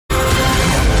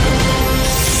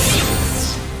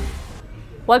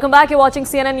Welcome back. You're watching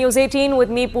CNN News 18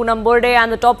 with me, Poonam Burde,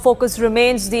 and the top focus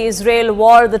remains the Israel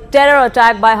war. The terror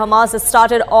attack by Hamas has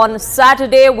started on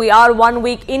Saturday. We are 1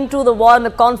 week into the war and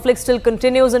the conflict still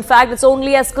continues. In fact, it's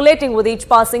only escalating with each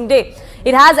passing day.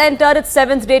 It has entered its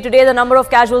 7th day today. The number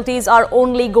of casualties are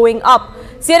only going up.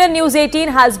 CNN News 18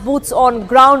 has boots on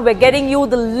ground. We're getting you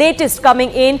the latest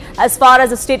coming in as far as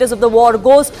the status of the war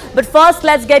goes. But first,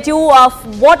 let's get you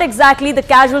what exactly the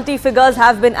casualty figures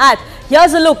have been at.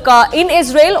 Here's a look. In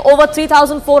Israel, over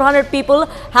 3,400 people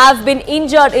have been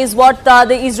injured is what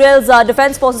the Israel's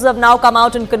defense forces have now come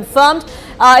out and confirmed.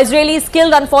 Israelis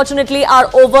killed, unfortunately, are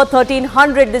over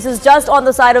 1,300. This is just on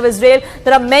the side of Israel.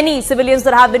 There are many civilians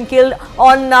that have been killed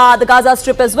on the Gaza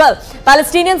Strip as well.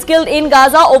 Palestinians killed in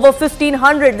Gaza, over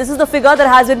 1,500. This is the figure that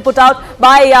has been put out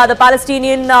by the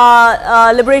Palestinian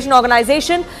Liberation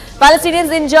Organization. Palestinians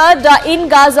injured in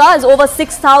Gaza is over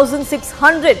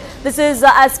 6,600. This is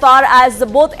as far as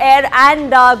both air and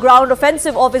ground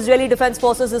offensive of Israeli defense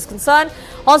forces is concerned.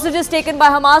 Hostages taken by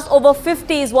Hamas, over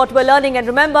 50 is what we're learning. And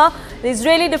remember, the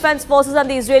Israeli defense forces and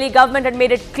the Israeli government had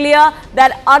made it clear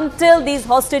that until these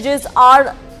hostages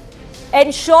are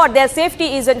ensured, their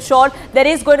safety is ensured, there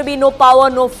is going to be no power,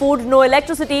 no food, no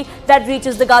electricity that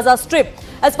reaches the Gaza Strip.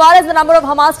 As far as the number of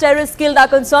Hamas terrorists killed are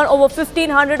concerned, over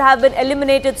 1,500 have been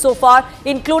eliminated so far,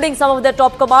 including some of their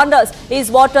top commanders, is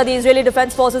what the Israeli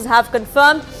defense forces have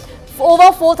confirmed.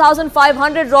 Over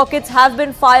 4,500 rockets have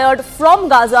been fired from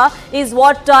Gaza, is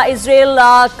what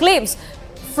Israel claims.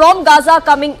 From Gaza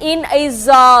coming in is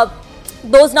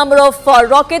those number of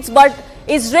rockets, but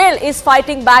Israel is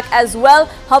fighting back as well.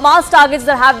 Hamas targets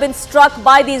that have been struck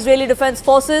by the Israeli defense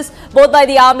forces, both by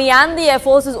the army and the air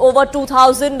force, is over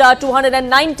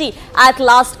 2,290 at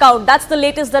last count. That's the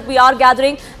latest that we are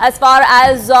gathering as far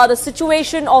as the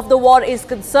situation of the war is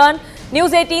concerned.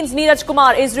 News 18's Neeraj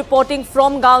Kumar is reporting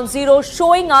from Ground Zero,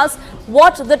 showing us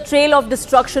what the trail of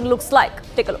destruction looks like.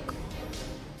 Take a look.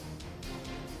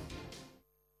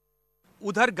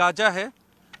 उधर Gaza है,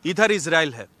 इधर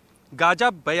Israel है। Gaza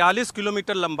 42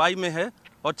 kilometre लंबाई में है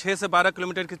और 6 से 12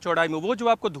 kilometre की चौड़ाई में। वो जो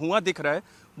आपको धुआं दिख रहा है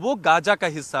वो गाजा का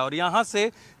हिस्सा है और यहाँ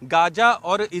से गाजा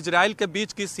और इजराइल के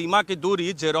बीच की सीमा की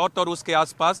दूरी जेरोत और उसके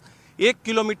आसपास 1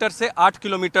 किलोमीटर से 8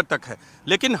 किलोमीटर तक है।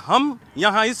 लेकिन हम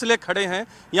यहाँ इसलिए खड़े हैं,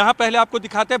 यहाँ पहले आपको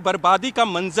दिखाते हैं बर्बादी का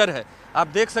मंजर है। आप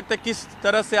देख सकते हैं किस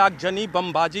तरह से आगजनी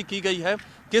बमबाजी की गई है,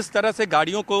 किस तरह से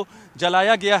गाड़ियों को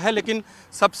जलाया गया है। लेकिन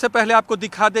सबसे पहले आपको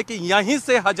दिखा दे कि यहीं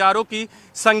से हज़ारों की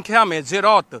संख्या में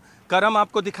जेरोत करम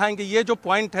आपको दिखाएंगे। ये जो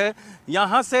पॉइंट है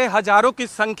यहाँ से हज़ारों की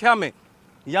संख्या में,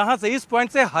 यहाँ से इस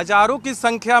पॉइंट से हज़ारों की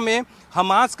संख्या में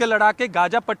हमास के लड़ाके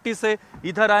गाजा पट्टी से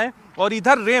इधर आए और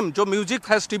इधर रेम जो म्यूजिक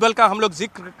फेस्टिवल का हम लोग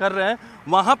जिक्र कर रहे हैं,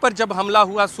 वहाँ पर जब हमला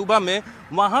हुआ सुबह में,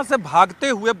 वहाँ से भागते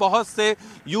हुए बहुत से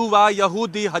युवा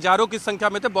यहूदी हज़ारों की संख्या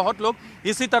में थे, बहुत लोग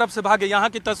इसी तरफ से भागे। यहाँ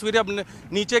की तस्वीरें अब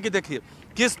नीचे की देखिए,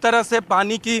 किस तरह से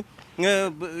पानी की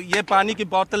ये पानी की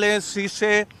बोतलें,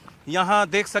 शीशे यहाँ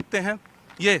देख सकते हैं,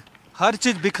 ये हर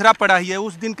चीज़ बिखरा पड़ा ही है।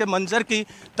 उस दिन के मंजर की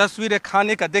तस्वीरें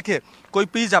खाने का देखिए, कोई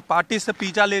पिज़्ज़ा पार्टी से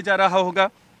पिज़्ज़ा ले जा रहा होगा,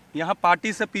 यहाँ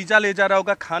पार्टी से पिज़्ज़ा ले जा रहा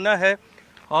होगा, खाना है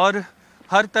और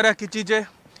हर तरह की चीज़ें।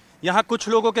 यहाँ कुछ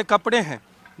लोगों के कपड़े हैं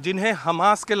जिन्हें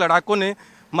हमास के लड़ाकों ने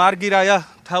मार गिराया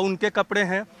था, उनके कपड़े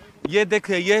हैं। ये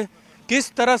देखिए, ये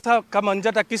किस तरह का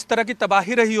मंजर था, किस तरह की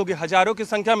तबाही रही होगी। हज़ारों की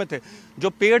संख्या में थे, जो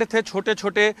पेड़ थे छोटे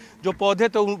छोटे, जो पौधे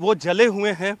थे वो जले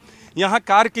हुए हैं। यहाँ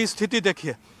कार की स्थिति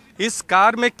देखिए, इस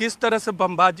कार में किस तरह से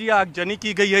बमबाजी आगजनी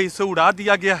की गई है, इसे उड़ा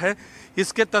दिया गया है।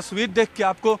 इसके तस्वीर देख के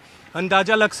आपको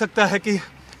अंदाज़ा लग सकता है कि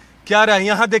क्या रहा है।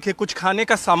 यहाँ देखिए, कुछ खाने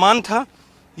का सामान था,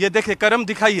 ये देखिए करम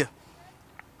दिखाइए।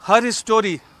 हर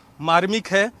स्टोरी मार्मिक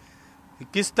है,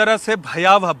 किस तरह से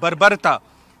भयावह बर्बरता,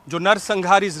 जो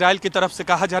नरसंहार इजराइल की तरफ से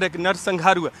कहा जा रहा है कि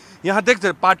नरसंहार हुआ। यहाँ देख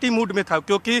सकते पार्टी मूड में था,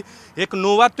 क्योंकि एक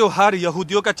नोवा त्यौहार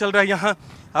यहूदियों का चल रहा है। यहाँ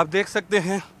आप देख सकते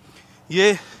हैं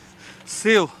ये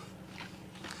सेव,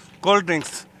 कोल्ड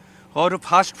ड्रिंक्स और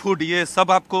फास्ट फूड, ये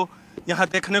सब आपको यहाँ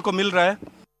देखने को मिल रहा है।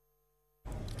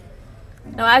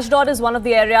 Now, Ashdod is one of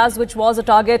the areas which was a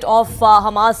target of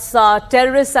Hamas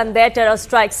terrorists and their terror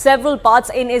strikes. Several parts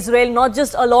in Israel, not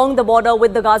just along the border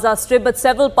with the Gaza Strip, but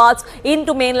several parts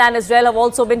into mainland Israel have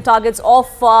also been targets of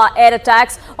air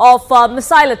attacks, of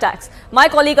missile attacks. My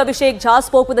colleague Abhishek Jha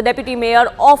spoke with the deputy mayor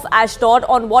of Ashdod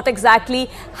on what exactly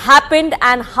happened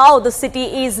and how the city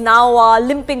is now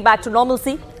limping back to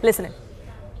normalcy. Listen in.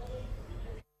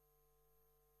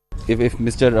 If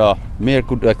Mr. Mayor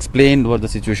could explain what the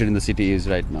situation in the city is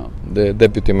right now. The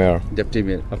deputy mayor. Deputy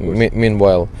mayor, of course.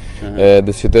 Meanwhile,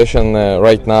 the situation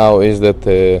right now is that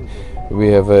we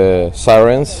have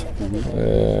sirens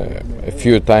a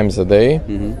few times a day,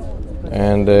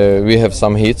 and we have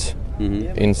some hits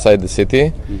inside the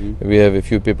city. We have a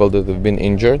few people that have been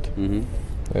injured.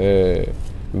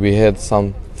 We had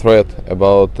some threat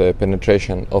about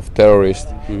penetration of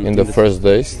terrorists in the first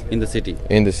days. In the city?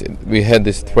 We had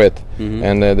this threat,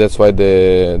 and that's why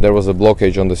there was a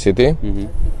blockage on the city.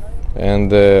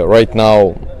 And right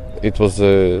now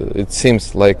it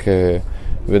seems like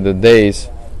with the days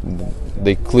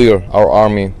they clear our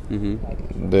army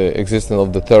the existence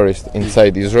of the terrorists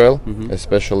inside Israel,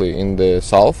 especially in the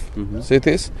south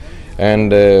cities,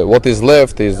 and what is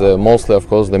left is mostly, of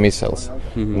course, the missiles.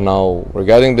 Now,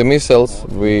 regarding the missiles,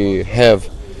 we have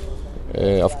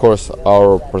of course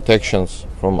our protections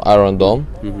from Iron Dome,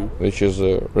 which is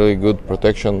a really good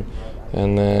protection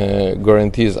and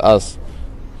guarantees us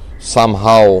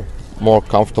somehow more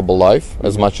comfortable life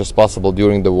as much as possible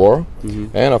during the war.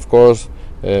 And of course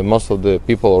most of the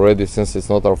people already, since it's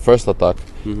not our first attack,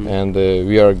 and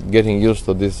we are getting used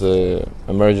to these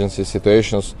emergency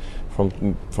situations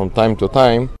from time to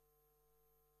time.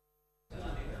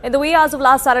 In the wee hours of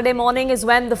last Saturday morning is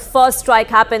when the first strike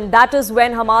happened. That is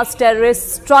when Hamas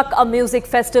terrorists struck a music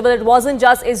festival. It wasn't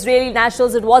just Israeli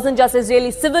nationals, it wasn't just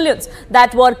Israeli civilians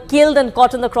that were killed and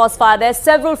caught in the crossfire. There are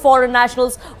several foreign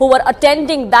nationals who were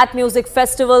attending that music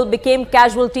festival became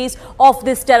casualties of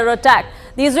this terror attack.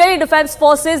 The Israeli Defense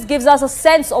Forces gives us a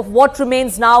sense of what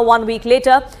remains now 1 week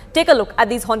later. Take a look at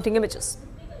these haunting images.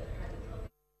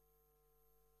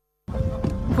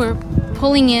 We're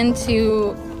pulling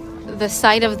into the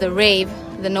site of the rave,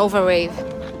 the Nova rave,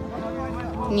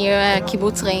 near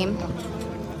Kibbutz Reim.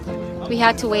 We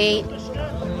had to wait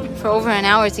for over an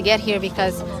hour to get here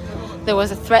because there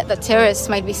was a threat that terrorists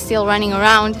might be still running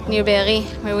around near Be'eri,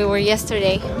 where we were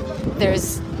yesterday.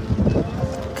 There's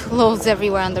clothes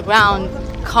everywhere on the ground,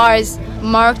 cars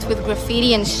marked with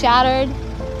graffiti and shattered.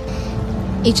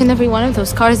 Each and every one of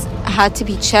those cars had to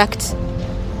be checked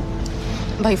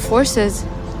by forces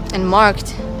and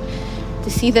marked to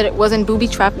see that it wasn't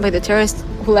booby-trapped by the terrorists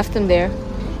who left them there.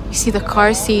 You see the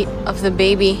car seat of the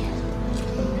baby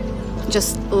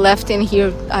just left in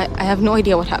here. I have no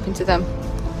idea what happened to them.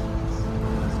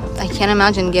 I can't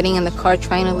imagine getting in the car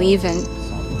trying to leave and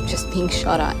just being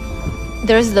shot at.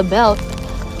 There's the belt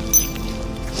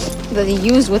that they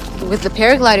used with the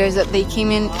paragliders that they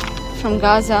came in from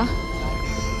Gaza.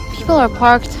 People are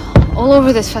parked all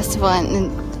over this festival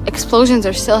and explosions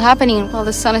are still happening while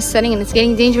the sun is setting, and it's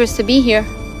getting dangerous to be here.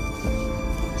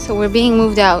 So we're being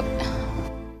moved out.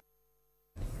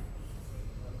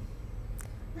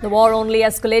 The war only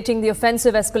escalating, the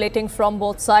offensive escalating from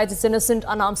both sides. It's innocent,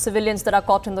 unarmed civilians that are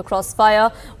caught in the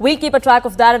crossfire. We'll keep a track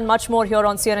of that and much more here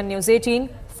on CNN News 18.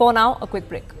 For now, a quick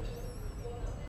break.